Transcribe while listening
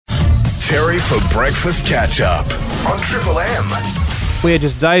Terry for breakfast catch-up on Triple M. We are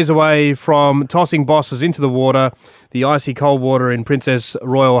just days away from tossing bosses into the water, the icy cold water in Princess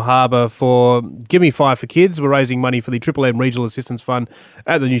Royal Harbour for Gimme 5 for Kids. We're raising money for the Triple M Regional Assistance Fund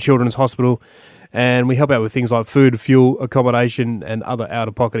at the New Children's Hospital, and we help out with things like food, fuel, accommodation and other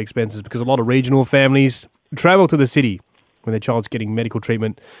out-of-pocket expenses because a lot of regional families travel to the city when their child's getting medical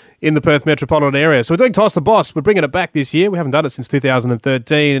treatment in the Perth metropolitan area. So we're doing Toss the Boss. We're bringing it back this year. We haven't done it since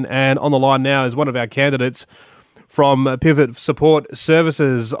 2013, and on the line now is one of our candidates from Pivot Support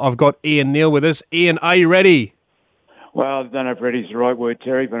Services. I've got Ian Neal with us. Ian, are you ready? Well, I don't know if ready is the right word,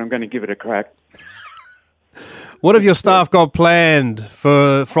 Terry, but I'm going to give it a crack. What have your staff got planned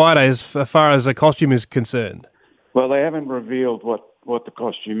for Friday as far as a costume is concerned? Well, they haven't revealed what the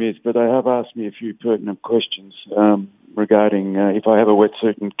costume is, but they have asked me a few pertinent questions regarding if I have a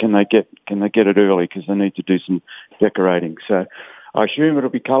wetsuit and can they get it early because they need to do some decorating. So I assume it'll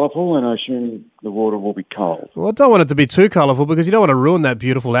be colourful, and I assume the water will be cold. Well, I don't want it to be too colourful because you don't want to ruin that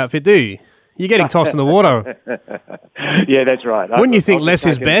beautiful outfit, do you? You're getting tossed in the water. Yeah, that's right. Wouldn't you think less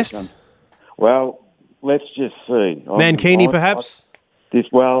is best? Well, let's just see. Mankini, perhaps? I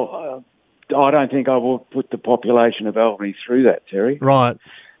don't think I will put the population of Albany through that, Terry. Right.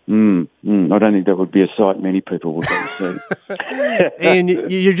 I don't think that would be a sight many people would want to see. Ian,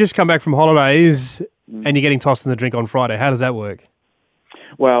 you've just come back from holidays and you're getting tossed in the drink on Friday. How does that work?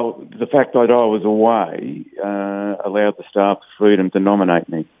 Well, the fact that I was away allowed the staff the freedom to nominate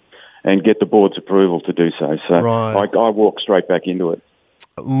me and get the board's approval to do so. So right. I walked straight back into it.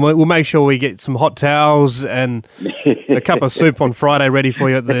 We'll make sure we get some hot towels and a cup of soup on Friday ready for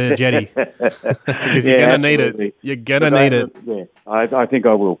you at the jetty. Because you're going to need it. You're going to need it. Yeah, I think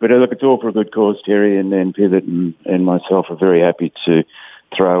I will. But look, it's all for a good cause, Terry, and then Pivot and myself are very happy to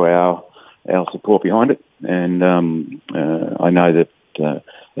throw our support behind it. And I know that,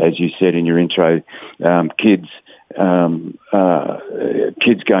 as you said in your intro, kids going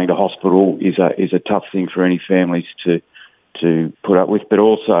to hospital is a tough thing for any families to put up with, but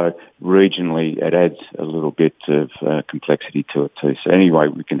also regionally it adds a little bit of complexity to it too. So anyway,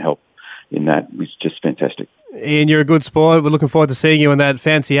 we can help in that. It's just fantastic. Ian, you're a good sport. We're looking forward to seeing you in that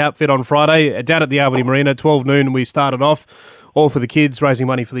fancy outfit on Friday down at the Albany Marina, 12 noon. We started off all for the kids, raising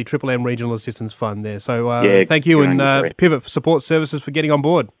money for the Triple M Regional Assistance Fund there. So thank you and Pivot Support Services for getting on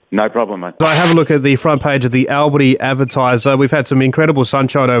board. No problem, mate. So I have a look at the front page of the Albany Advertiser. We've had some incredible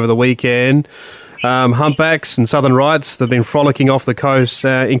sunshine over the weekend. Humpbacks and Southern Rights, they've been frolicking off the coast.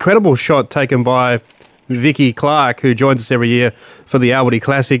 Incredible shot taken by Vicky Clark, who joins us every year for the Albany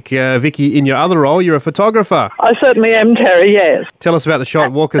Classic. Vicky, in your other role, you're a photographer. I certainly am, Terry, yes. Tell us about the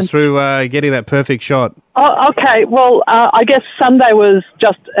shot. Walk us through getting that perfect shot. Oh, okay. Well, I guess Sunday was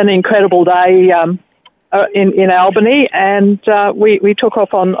just an incredible day in Albany, and we took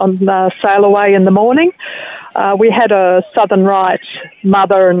off on sail away in the morning. We had a Southern Right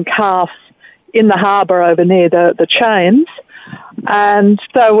mother and calf in the harbour over near the Chains. And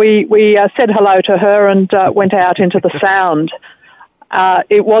so we said hello to her and went out into the Sound.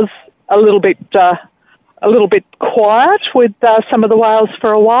 It was a little bit quiet with some of the whales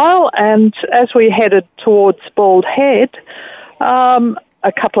for a while, and as we headed towards Bald Head,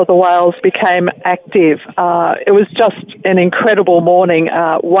 a couple of the whales became active. It was just an incredible morning,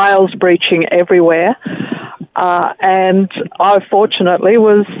 whales breaching everywhere. And I fortunately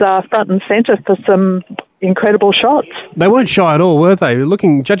was front and centre for some incredible shots. They weren't shy at all, were they?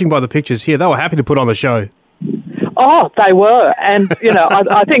 Judging by the pictures here, they were happy to put on the show. Oh, they were. And,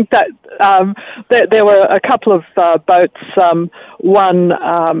 I think that there were a couple of boats, one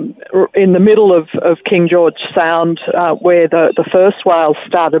in the middle of King George Sound where the first whale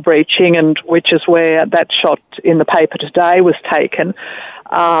started breaching, and which is where that shot in the paper today was taken.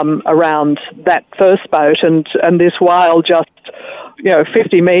 Around that first boat, and this whale just,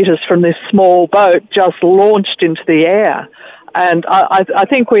 50 metres from this small boat just launched into the air. And I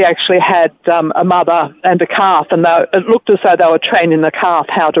think we actually had a mother and a calf, and it looked as though they were training the calf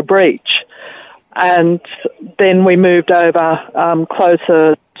how to breach. And then we moved over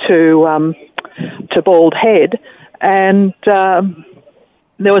closer to Bald Head, and there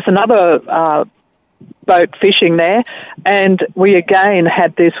was another boat fishing there, and we again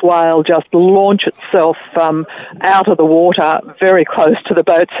had this whale just launch itself out of the water very close to the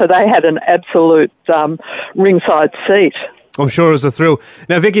boat, so they had an absolute ringside seat. I'm sure it was a thrill.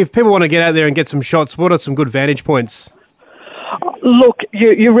 Now, Vicky, if people want to get out there and get some shots, what are some good vantage points? Look,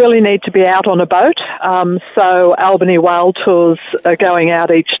 you really need to be out on a boat. So Albany Whale Tours are going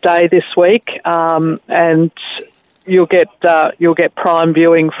out each day this week, and you'll get prime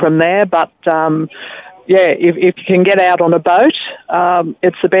viewing from there. But if you can get out on a boat,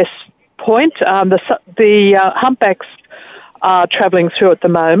 it's the best point. The humpbacks are travelling through at the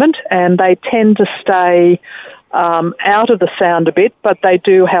moment, and they tend to stay out of the sound a bit, but they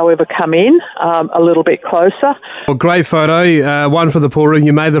do, however, come in a little bit closer. Well, great photo. One for the pool room.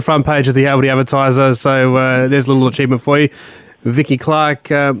 You made the front page of the Albany Advertiser, so there's a little achievement for you. Vicky Clark,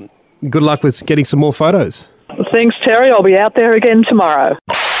 good luck with getting some more photos. Thanks, Terry. I'll be out there again tomorrow.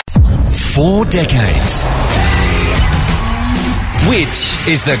 4 decades. Which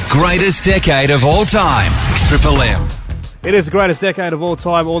is the greatest decade of all time? Triple M. It is the greatest decade of all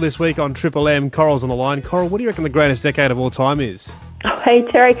time, all this week on Triple M. Coral's on the line. Coral, what do you reckon the greatest decade of all time is? Oh, hey,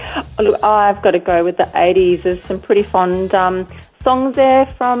 Terry. Look, I've got to go with the 80s. There's some pretty fond songs there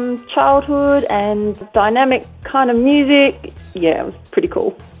from childhood and dynamic kind of music. Yeah, it was pretty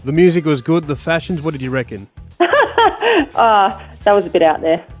cool. The music was good. The fashions, what did you reckon? That was a bit out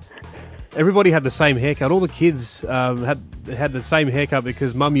there. Everybody had the same haircut. All the kids had the same haircut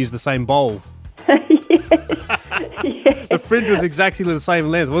because Mum used the same bowl. Yeah. The fringe was exactly the same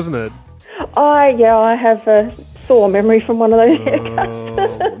length, wasn't it? I have a sore memory from one of those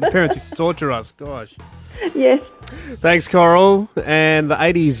haircuts. The parents used to torture us, gosh. Yes. Thanks, Coral. And the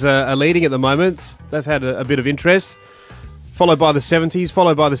 80s are leading at the moment. They've had a bit of interest, followed by the 70s,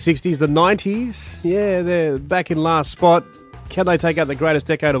 followed by the 60s. The 90s, yeah, they're back in last spot. Can they take out the greatest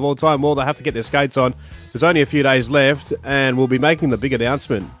decade of all time? Well, they have to get their skates on. There's only a few days left, and we'll be making the big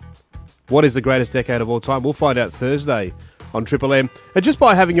announcement. What is the greatest decade of all time? We'll find out Thursday on Triple M. And just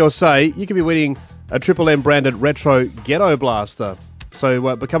by having your say, you could be winning a Triple M branded retro ghetto blaster.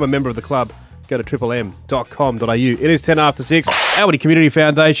 So become a member of the club. Go to triplem.com.au. It is 10 after 6. Albany Community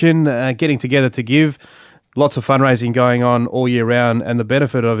Foundation getting together to give. Lots of fundraising going on all year round, and the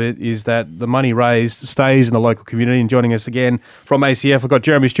benefit of it is that the money raised stays in the local community. And joining us again from ACF, we've got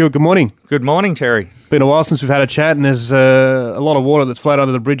Jeremy Stewart. Good morning. Good morning, Terry. Been a while since we've had a chat, and there's a lot of water that's flowed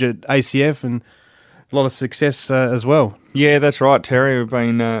under the bridge at ACF, and a lot of success as well. Yeah, that's right, Terry. We've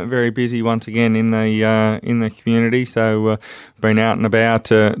been very busy once again in the community. So been out and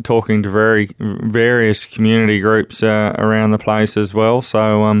about talking to various community groups around the place as well.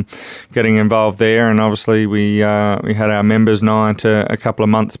 So getting involved there, and obviously we had our members night a couple of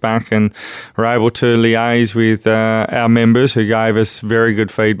months back, and were able to liaise with our members who gave us very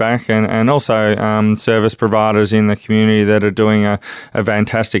good feedback, and also service providers in the community that are doing a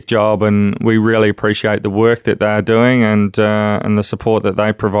fantastic job, and we really appreciate the work that they're doing and the support that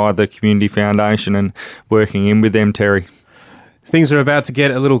they provide the Community Foundation and working in with them, Terry. Things are about to get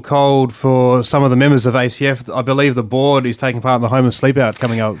a little cold for some of the members of ACF. I believe the board is taking part in the homeless sleepout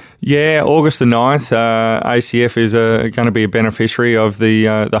coming up. Yeah, August the 9th, ACF is going to be a beneficiary of the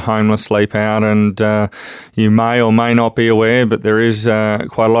homeless sleepout, and you may or may not be aware, but there is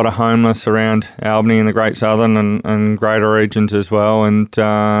quite a lot of homeless around Albany and the Great Southern and greater regions as well, and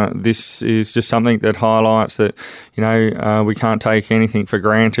this is just something that highlights that, we can't take anything for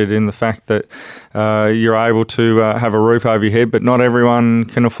granted in the fact that you're able to have a roof over your head, but not everyone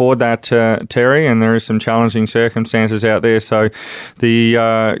can afford that, Terry, and there is some challenging circumstances out there. So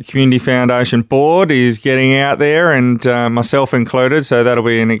the Community Foundation board is getting out there, and myself included, so that'll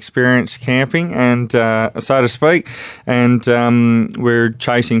be an experience camping, and so to speak, and we're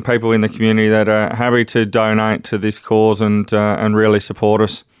chasing people in the community that are happy to donate to this cause and really support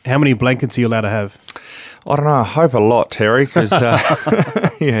us. How many blankets are you allowed to have? I don't know. I hope a lot, Terry, because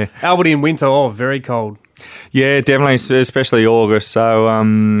yeah, Albany in winter, very cold. Yeah, definitely, especially August. So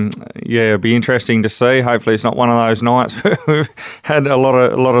it'll be interesting to see. Hopefully, it's not one of those nights where we've had a lot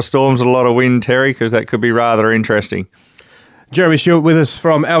of storms and a lot of wind, Terry, because that could be rather interesting. Jeremy Stewart with us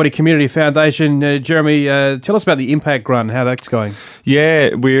from Albany Community Foundation. Jeremy, tell us about the Impact Grant, how that's going.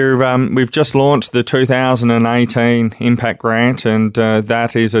 Yeah, we've just launched the 2018 Impact Grant, and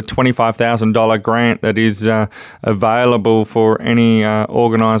that is a $25,000 grant that is available for any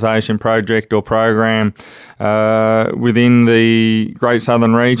organisation, project or program within the Great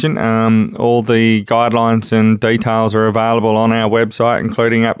Southern region. All the guidelines and details are available on our website,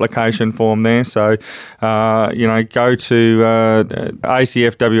 including application form there. So, go to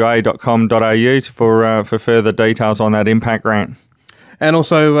acfwa.com.au for further details on that Impact Grant. And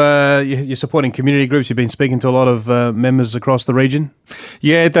also, you're supporting community groups. You've been speaking to a lot of members across the region.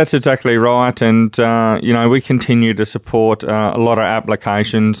 Yeah, that's exactly right. And, we continue to support a lot of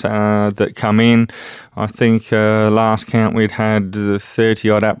applications that come in. I think last count we'd had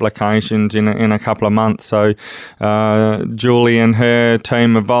 30-odd applications in a couple of months. So Julie and her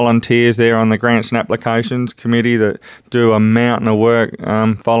team of volunteers there on the Grants and Applications Committee that do a mountain of work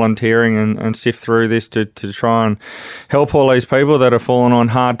volunteering and sift through this to try and help all these people that have fallen on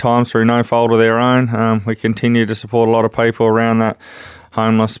hard times through no fault of their own. We continue to support a lot of people around that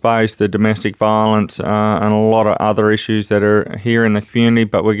homeless space, the domestic violence, and a lot of other issues that are here in the community.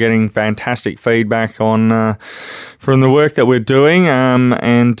 But we're getting fantastic feedback on from the work that we're doing,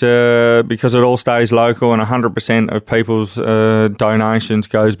 and because it all stays local and 100% of people's donations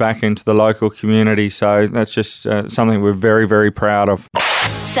goes back into the local community. So that's just something we're very, very proud of.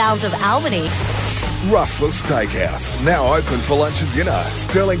 Sounds of Albany. Rustlers Steakhouse, now open for lunch and dinner.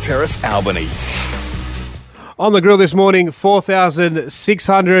 Stirling Terrace, Albany. On the grill this morning,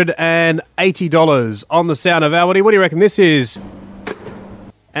 $4,680 on the Sound of Albany. What do you reckon this is?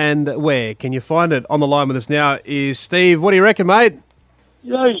 And where can you find it? On the line with us now is Steve. What do you reckon, mate?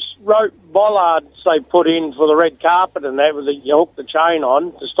 Those rope bollards they put in for the red carpet and that, you hook the chain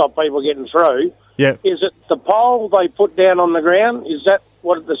on to stop people getting through. Yeah. Is it the pole they put down on the ground? Is that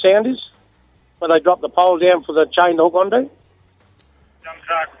what the sound is? Where they drop the pole down for the chain to hook onto? Comes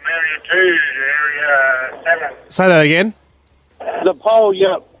up from Area 2 to Area 7. Say that again. The pole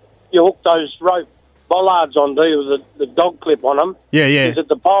you hook those rope bollards onto with the dog clip on them. Yeah, yeah. Is it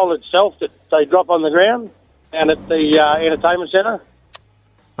the pole itself that they drop on the ground down at the entertainment centre?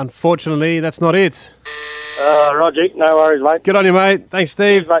 Unfortunately, that's not it. Roger, no worries, mate. Good on you, mate. Thanks,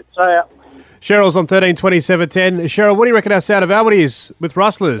 Steve. Mate, see ya. Cheryl's on 132710. Cheryl, what do you reckon our Sound of Albany is with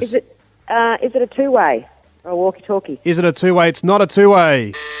Rustlers? Is it a two-way or a walkie-talkie? Is it a two-way? It's not a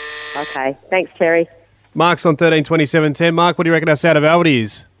two-way. Okay, thanks, Terry. Mark's on 132710. Mark, what do you reckon our Sound of Albany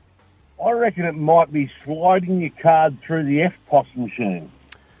is? I reckon it might be sliding your card through the FPOS machine.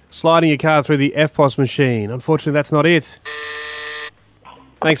 Sliding your card through the FPOS machine. Unfortunately, that's not it.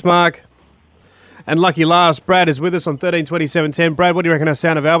 Thanks, Mark. And lucky last, Brad is with us on 132710. Brad, what do you reckon our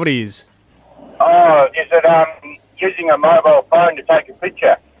Sound of Albany is? Oh, is it using a mobile phone to take a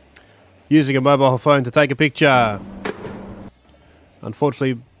picture? Using a mobile phone to take a picture.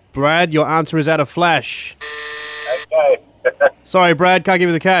 Unfortunately, Brad, your answer is out of flash. Okay. Sorry, Brad, can't give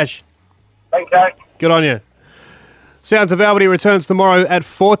you the cash. Okay. Good on you. Sounds of Albany returns tomorrow at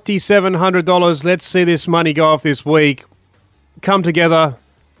 $4,700. Let's see this money go off this week. Come together.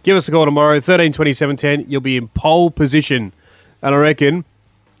 Give us a call tomorrow, 132710. You'll be in pole position. And I reckon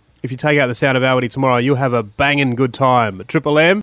if you take out the Sound of Albany tomorrow, you'll have a banging good time. Triple M.